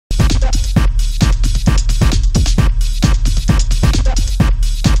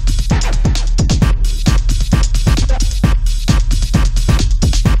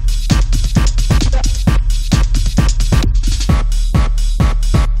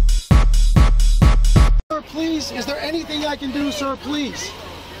Anything I can do, sir, please.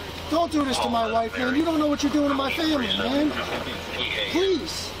 Don't do this to my wife, man. You don't know what you're doing to my family, man.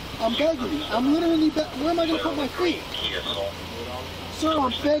 Please. I'm begging you. I'm literally where am I going to put my feet? Sir,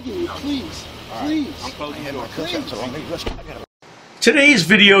 I'm begging you, please. Please. Please. Today's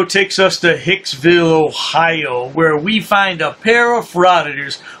video takes us to Hicksville, Ohio, where we find a pair of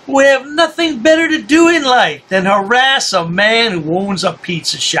frauditors who have nothing better to do in life than harass a man who owns a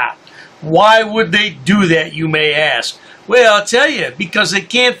pizza shop. Why would they do that, you may ask? Well, I'll tell you, because they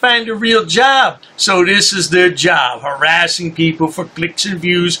can't find a real job. So this is their job, harassing people for clicks and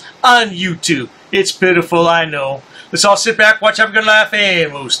views on YouTube. It's pitiful, I know. Let's all sit back, watch, have a good laugh,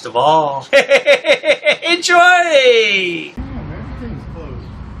 and most of all, enjoy!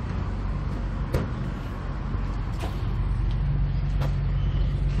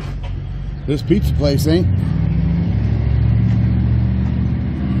 This pizza place ain't.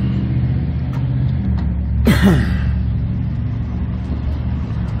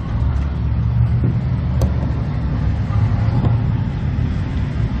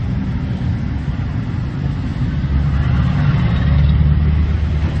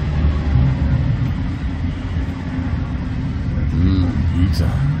 Pizza.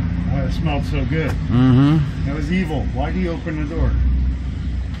 Oh, it smelled so good. Mm-hmm. That was evil. Why do you open the door?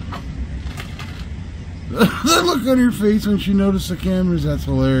 That look on her face when she noticed the cameras, that's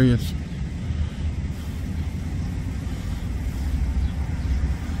hilarious.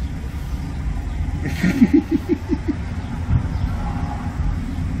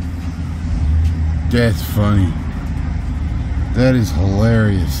 That's funny. That is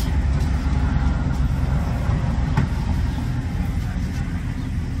hilarious.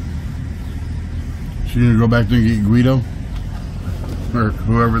 She gonna go back there and get Guido? Or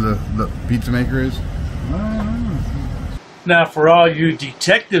whoever the pizza maker is? Now, for all you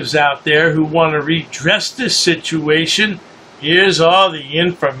detectives out there who want to redress this situation, here's all the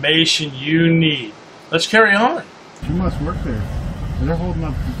information you need. Let's carry on. She must work there. They're holding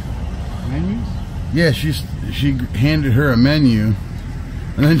up menus? Yeah, she handed her a menu,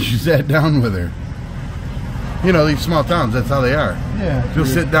 and then she sat down with her. You know, these small towns, that's how they are. Yeah. She'll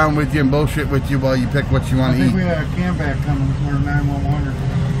sit down with you and bullshit with you while you pick what you want to eat. I think we had a cam back coming for 911.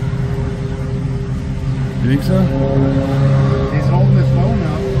 You think so? He's holding his phone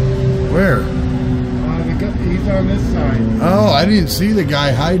up. Where? He's on this side. Oh, I didn't see the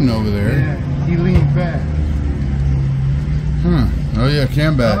guy hiding over there. Yeah, he leaned back. Oh yeah,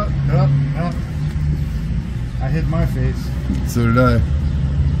 cam back. Up. I hid my face. So did I.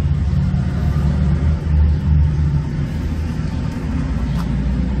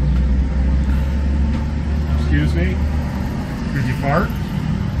 Excuse me? Did you fart?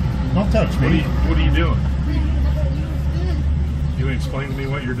 Don't touch me. What are you doing? You explain to me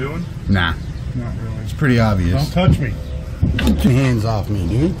what you're doing? Nah. Not really. It's pretty obvious. Don't touch me. Get your hands off me,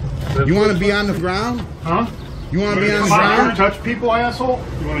 dude. You want to be on the ground? Huh? You want to be on the Come out here ground? and touch people, asshole?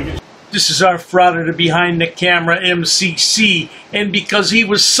 You want to get... This is our frauditor behind the camera, MCC, and because he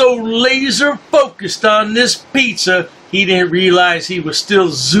was so laser focused on this pizza, he didn't realize he was still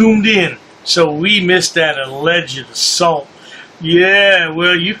zoomed in, so we missed that alleged assault. Yeah,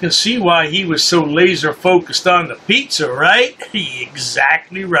 well, you can see why he was so laser focused on the pizza, right?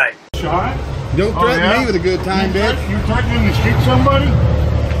 Exactly right. Shot? Don't threaten me with a good time, bitch. You're threatening to shoot somebody?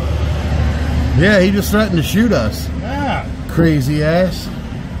 Yeah, he just threatened to shoot us. Yeah. Crazy ass.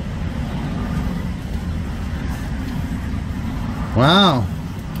 Wow.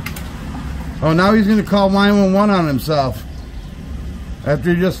 Oh, now he's going to call 911 on himself.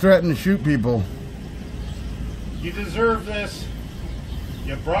 After he just threatened to shoot people. You deserve this.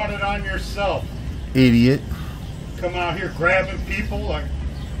 You brought it on yourself. Idiot. Come out here grabbing people and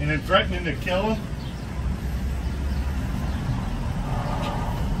then threatening to kill them.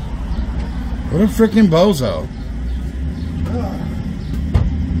 What a freaking bozo.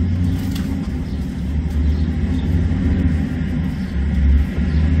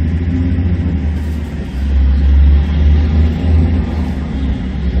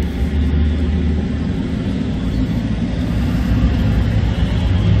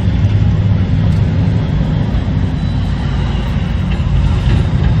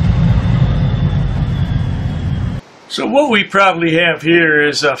 So what we probably have here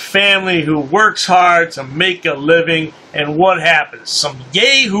is a family who works hard to make a living, and what happens? Some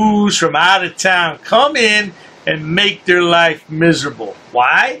yahoos from out of town come in and make their life miserable.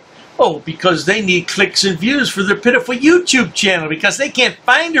 Why? Oh, because they need clicks and views for their pitiful YouTube channel, because they can't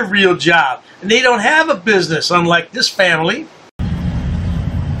find a real job, and they don't have a business, unlike this family.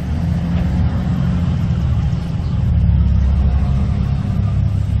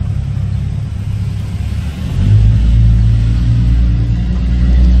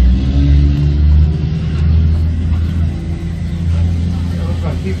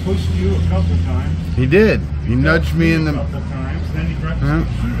 you a couple times. He did. He nudged me in the... A couple times, then he threatened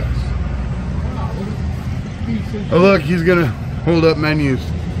to shoot us. Oh look, he's gonna hold up menus.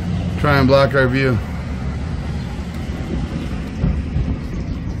 Try and block our view.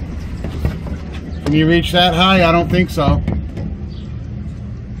 Can you reach that high? I don't think so.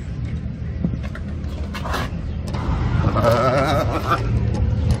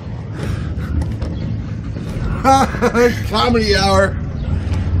 Comedy hour.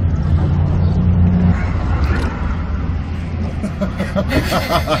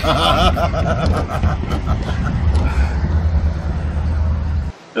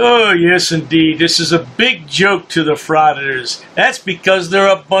 Oh, yes, indeed. This is a big joke to the Frauditors. That's because they're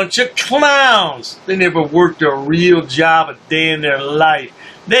a bunch of clowns. They never worked a real job a day in their life.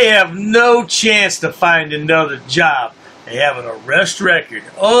 They have no chance to find another job. They have an arrest record.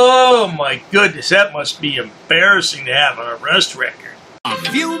 Oh, my goodness. That must be embarrassing to have an arrest record. A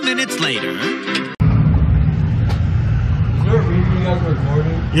few minutes later... Sir, you guys are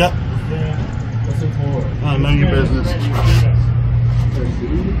recording? Yep. What's it for? None of your business.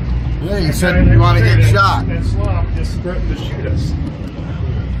 Yeah, you said you want to get shot. That slob just threatened to shoot us.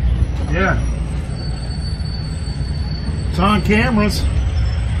 Yeah. It's on cameras.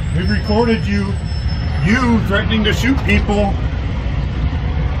 We recorded you threatening to shoot people.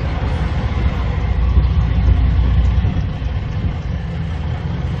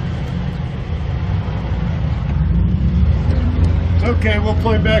 It's okay, we'll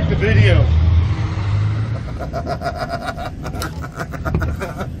play back the video.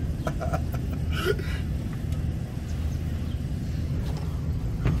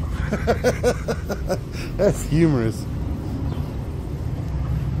 That's humorous.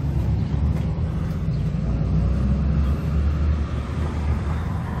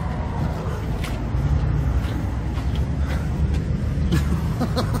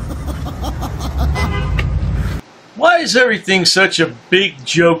 Why is everything such a big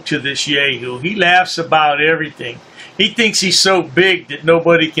joke to this Yahoo? He laughs about everything. He thinks he's so big that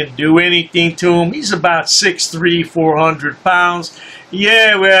nobody can do anything to him. He's about 6'3", 400 pounds.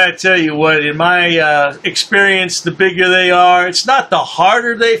 Yeah, well, I tell you what, in my experience, the bigger they are, it's not the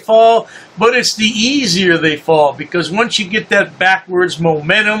harder they fall, but it's the easier they fall. Because once you get that backwards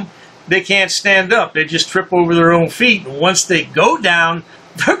momentum, they can't stand up. They just trip over their own feet. And once they go down,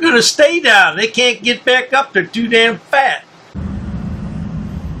 they're going to stay down. They can't get back up. They're too damn fat.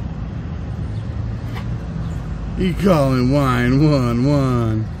 You calling wine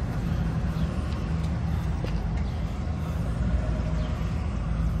 1-1.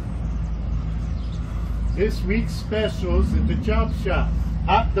 This week's specials at the Chop Shop.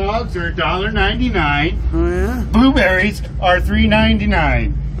 Hot dogs are $1.99. Oh yeah? Blueberries are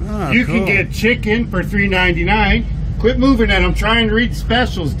 $3.99. Oh, You cool. can get chicken for $3.99. Quit moving that. I'm trying to read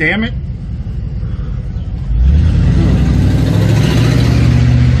specials, damn it.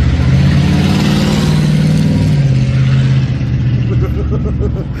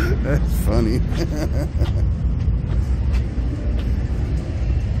 That's funny.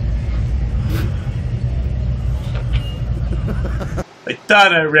 I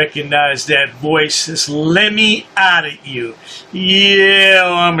thought I recognized that voice. This let me out at you. Yeah,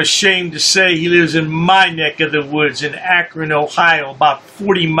 well, I'm ashamed to say he lives in my neck of the woods in Akron, Ohio, about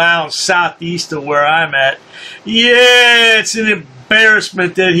 40 miles southeast of where I'm at. Yeah, it's an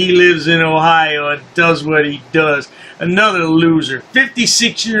embarrassment that he lives in Ohio and does what he does. Another loser.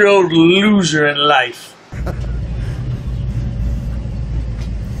 56-year-old loser in life.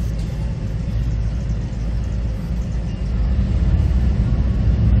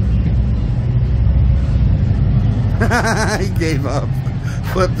 He gave up.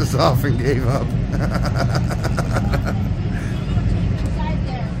 Flipped us off and gave up. Inside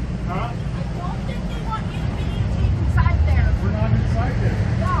there. Huh? I don't think they want you to videotape inside there. We're not inside there.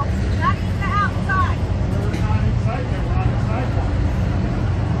 No, not even outside. We're not inside there. We're not inside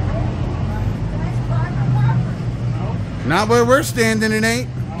That's private property. there. Not where we're standing, it ain't.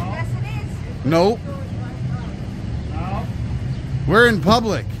 Yes, it is. Nope. No. We're in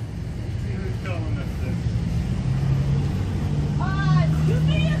public. See who's telling us this. You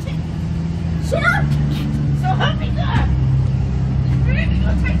videotape. Sir, so help me God. You're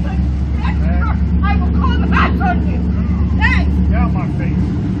gonna take my back. I will call the cops on you. Hey. Get out my face.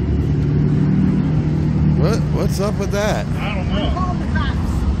 What's up with that? I don't know. Call the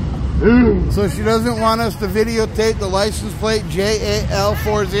cops. So she doesn't want us to videotape the license plate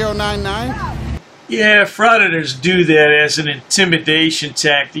JAL4099? Yeah, frauditors do that as an intimidation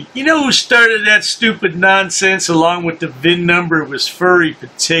tactic. You know who started that stupid nonsense along with the VIN number? It was Furry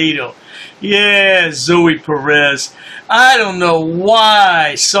Potato. Yeah, Zoe Perez. I don't know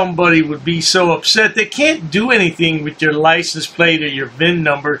why somebody would be so upset. They can't do anything with your license plate or your VIN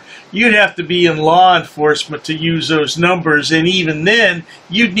number. You'd have to be in law enforcement to use those numbers, and even then,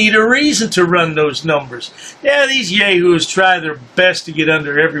 you'd need a reason to run those numbers. Yeah, these yahoos try their best to get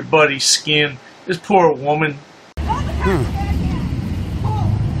under everybody's skin. This poor woman. I'm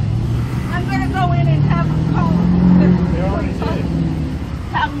going to go in and have them call him. They already did.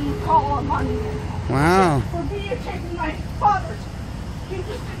 Have them call him on me. Wow. For videotaping my father's. He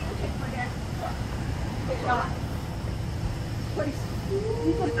just videotaped my dad's truck. It's not. Please.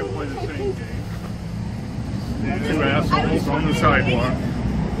 You can Can play the videotape same me. game. Two assholes on the sidewalk,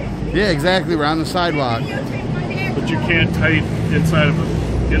 Yeah, exactly. We're on the sidewalk. Videotape my dad. but you can't type inside of a.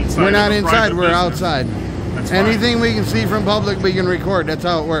 We're not of a inside, private we're business. outside. That's fine. Anything we can see from public, we can record. That's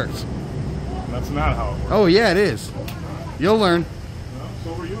how it works. That's not how it works. Oh, yeah, it is. You'll learn. No,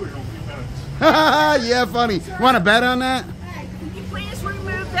 so are you in a few minutes. Yeah, funny. Want to bet on that? Hey, can you please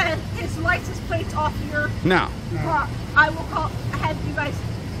remove his license plates off your No. car? I will have you guys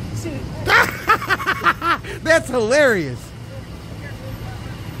sued. That's hilarious.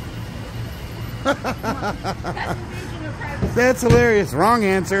 That's invasion of privacy. That's hilarious. Wrong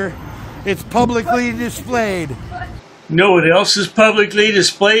answer. It's publicly displayed. Know what else is publicly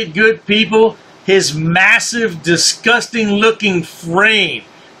displayed, good people? His massive, disgusting-looking frame.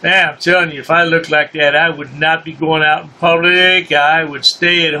 Man, I'm telling you, if I looked like that, I would not be going out in public. I would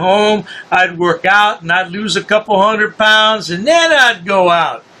stay at home. I'd work out, and I'd lose a couple 100 pounds, and then I'd go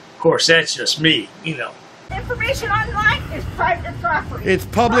out. Of course, that's just me, you know. Information online is private property. It's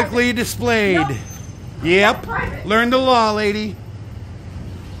publicly displayed. Nope. Yep. Private. Learn the law, lady.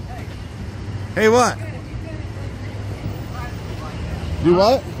 Hey, what? Do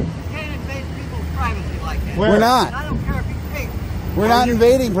what? Can't invade people's privacy like that. We're not. I don't care if you pay. We're not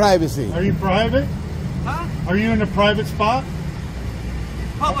invading privacy. Are you private? Huh? Are you in a private spot?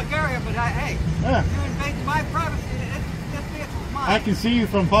 Public area, but hey, Yeah. you invade my privacy, this vehicle's mine. I can see you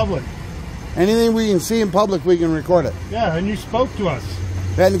from public. Anything we can see in public, we can record it. Yeah, and you spoke to us.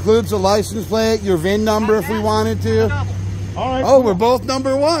 That includes a license plate, your VIN number if we wanted to. Double. All right. Oh, cool. we're both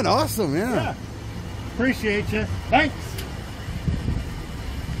number one. Awesome, Yeah. yeah. Appreciate you. Thanks.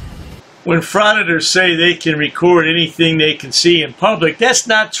 When frauditors say they can record anything they can see in public, that's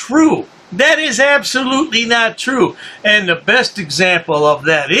not true. That is absolutely not true. And the best example of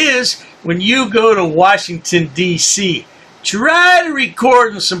that is when you go to Washington, D.C. Try to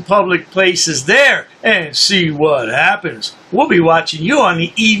record in some public places there and see what happens. We'll be watching you on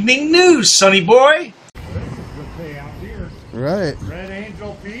the evening news, sonny boy. This is a good day out here. Right. Red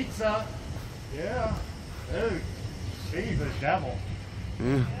Angel Pizza. Yeah. Hey, she's the devil.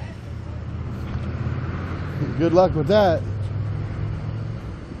 Yeah. Good luck with that.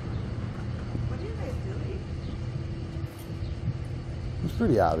 What are you guys doing? It's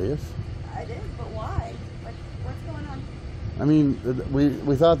pretty obvious. I did, but why? What's going on? I mean,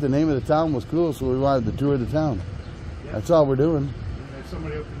 we thought the name of the town was cool, so we wanted to tour the town. That's all we're doing. And if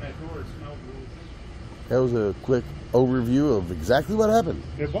somebody opened that door, it smelled good. That was a quick overview of exactly what happened.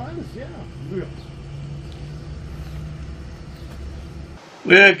 It was, yeah. Real.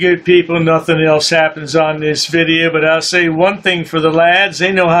 Well, good people, nothing else happens on this video, but I'll say one thing for the lads.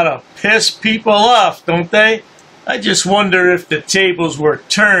 They know how to piss people off, don't they? I just wonder if the tables were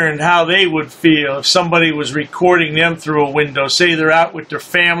turned, how they would feel if somebody was recording them through a window. Say they're out with their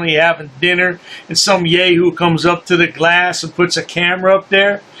family having dinner, and some yahoo comes up to the glass and puts a camera up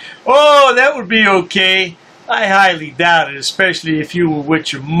there. Oh, that would be okay. I highly doubt it, especially if you were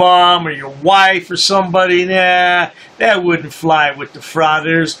with your mom or your wife or somebody. Nah, that wouldn't fly with the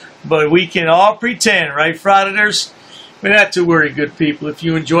Frauditors, but we can all pretend, right, Frauditors? But not to worry, good people. If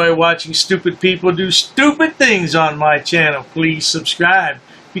you enjoy watching stupid people do stupid things on my channel, please subscribe,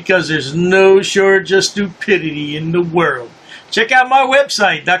 because there's no shortage of stupidity in the world. Check out my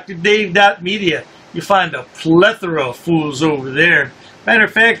website, drdave.media. You'll find a plethora of fools over there. Matter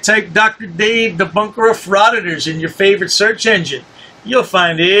of fact, type Dr. Dave, the Bunker of Frauditors, in your favorite search engine. You'll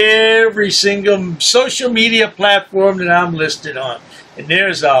find every single social media platform that I'm listed on. And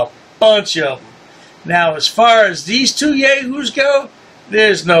there's a bunch of them. Now, as far as these two yahoos go,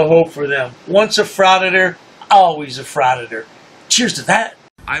 there's no hope for them. Once a frauditor, always a frauditor. Cheers to that.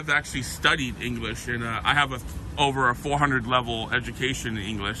 I've actually studied English, and I have over a 400 level education in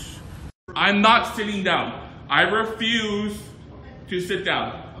English. I'm not sitting down. I refuse to sit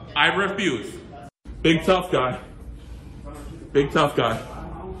down. I refuse. Big tough guy. Big tough guy.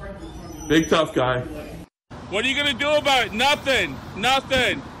 Big tough guy. What are you gonna do about it? Nothing.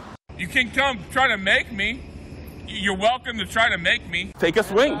 Nothing. You can come try to make me. You're welcome to try to make me. Take a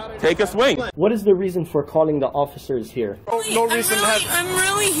swing. Take a swing. What is the reason for calling the officers here? No reason. I'm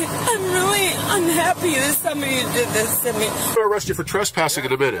really unhappy that somebody did this to me. I'm going to arrest you for trespassing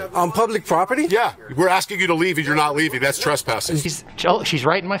in a minute. On public property? Yeah. We're asking you to leave and you're not leaving. That's trespassing. She's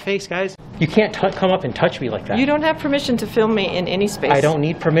right in my face, guys. You can't come up and touch me like that. You don't have permission to film me in any space. I don't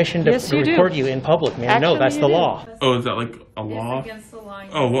need permission to record you in public, man. Actually, no, that's the law. Oh, is that like a law?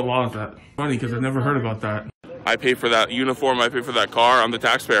 Oh, what law is that? Funny, because I've never heard about that. I pay for that uniform, I pay for that car, I'm the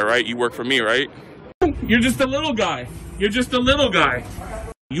taxpayer, right? You work for me, right? You're just a little guy. You're just a little guy.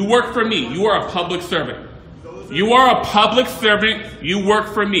 You work for me. You are a public servant. You are a public servant. You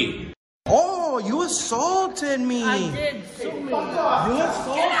work for me. Oh, you assaulted me. I did. So many. You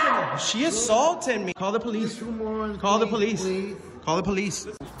assaulted me. She assaulted me. Call the police. Call the police. Call the police.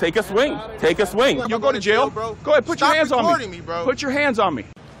 Take a swing. Take a swing. You'll go to jail, bro. Go ahead, put your hands on me. Bro. Put your hands on me.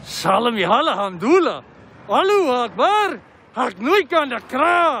 Salam yahala hamdullah. Alu akbar. Haknuikan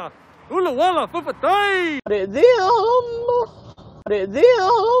dakra. Ula wala fufatay.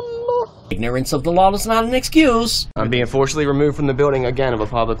 Ignorance of the law is not an excuse. I'm being forcibly removed from the building again of a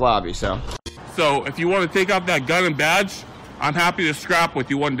public lobby, so. So if you want to take off that gun and badge, I'm happy to scrap with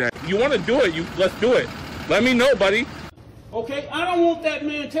you one day. You want to do it, let's do it. Let me know, buddy. Okay, I don't want that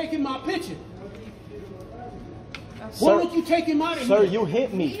man taking my picture. Why don't you take him out of here? Sir, you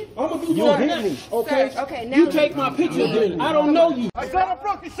hit me. I'm gonna do you hit me. Okay? Sir, okay, now you take my picture. I don't know you. I said I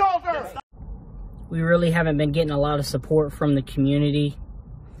broke your shoulder. We really haven't been getting a lot of support from the community.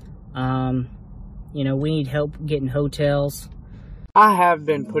 You know, we need help getting hotels. I have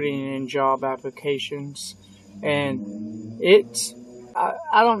been putting in job applications, and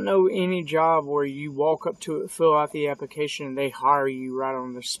I don't know any job where you walk up to it, fill out the application, and they hire you right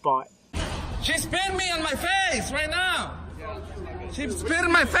on the spot. She spit me on my face right now. She spit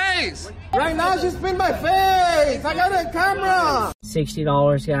in my face. Right now, she spit in my face. I got it on camera.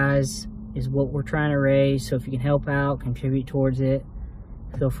 $60, guys, is what we're trying to raise. So if you can help out, contribute towards it,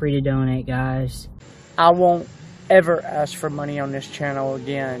 feel free to donate, guys. I won't ever ask for money on this channel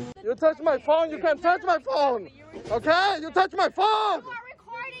again. You touch my phone, you can't touch my phone. Okay? You touch my phone.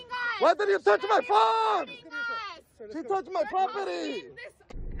 Why did you touch my phone? She touched my property.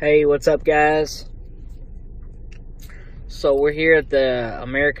 Hey, what's up, guys? So we're here at the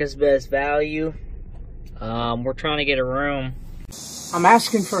America's Best Value. We're trying to get a room. I'm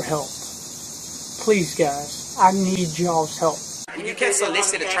asking for help. Please, guys, I need y'all's help. You can't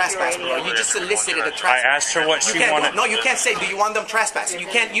solicit a trespass, bro. You just solicited a trespass. I asked her what she wanted. No, you can't say, do you want them trespassing? You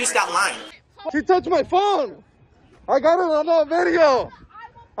can't use that line. She touched my phone. I got it on a video.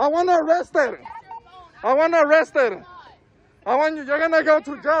 I want to arrest her. I want to arrest her. I want you. You're going to go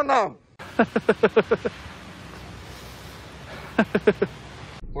to jail now.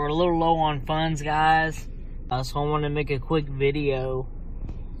 We're a little low on funds, guys. So I want to make a quick video.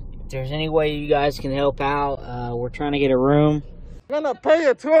 If there's any way you guys can help out, we're trying to get a room. I'm going to pay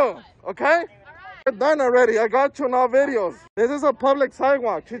you too, okay? You're done already. I got you in all videos. This is a public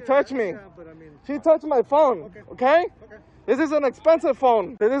sidewalk. She touched me. She touched my phone, okay? This is an expensive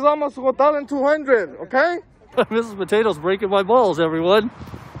phone. This is almost $1,200, okay? Mrs. Potato's breaking my balls, everyone.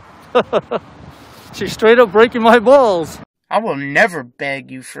 She's straight up breaking my balls. I will never beg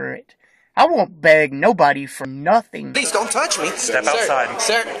you for it. I won't beg nobody for nothing. Please don't touch me. Step outside.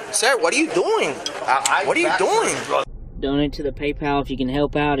 Sir, what are you doing? What are you doing? Donate to the PayPal if you can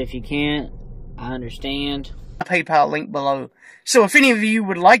help out. If you can't, I understand. PayPal link below. So if any of you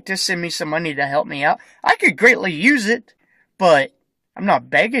would like to send me some money to help me out, I could greatly use it, but I'm not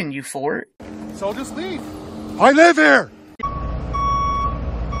begging you for it. So just leave. I live here.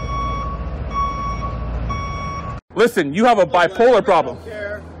 Listen, you have a bipolar problem.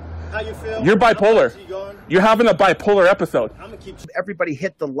 How you feel? You're bipolar. You're having a bipolar episode. Everybody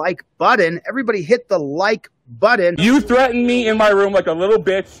hit the like button. Everybody hit the like button. You threatened me in my room like a little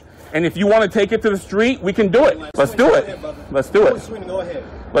bitch, and if you want to take it to the street, we can do it. Let's do it. Let's do it.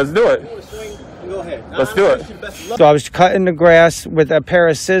 Let's do it. Let's do it. So I was cutting the grass with a pair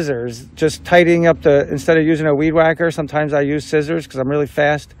of scissors, just tidying up instead of using a weed whacker, sometimes I use scissors because I'm really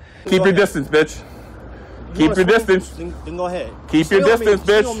fast. Keep your distance, bitch. Keep your distance. Then go ahead. Keep your distance,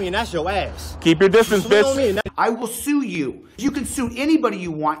 bitch. Me and that's your ass. Keep your distance, bitch. I will sue you. You can sue anybody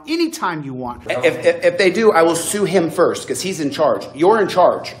you want, anytime you want. If they do, I will sue him first because he's in charge. You're in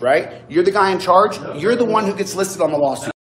charge, right? You're the guy in charge. You're the one who gets listed on the lawsuit.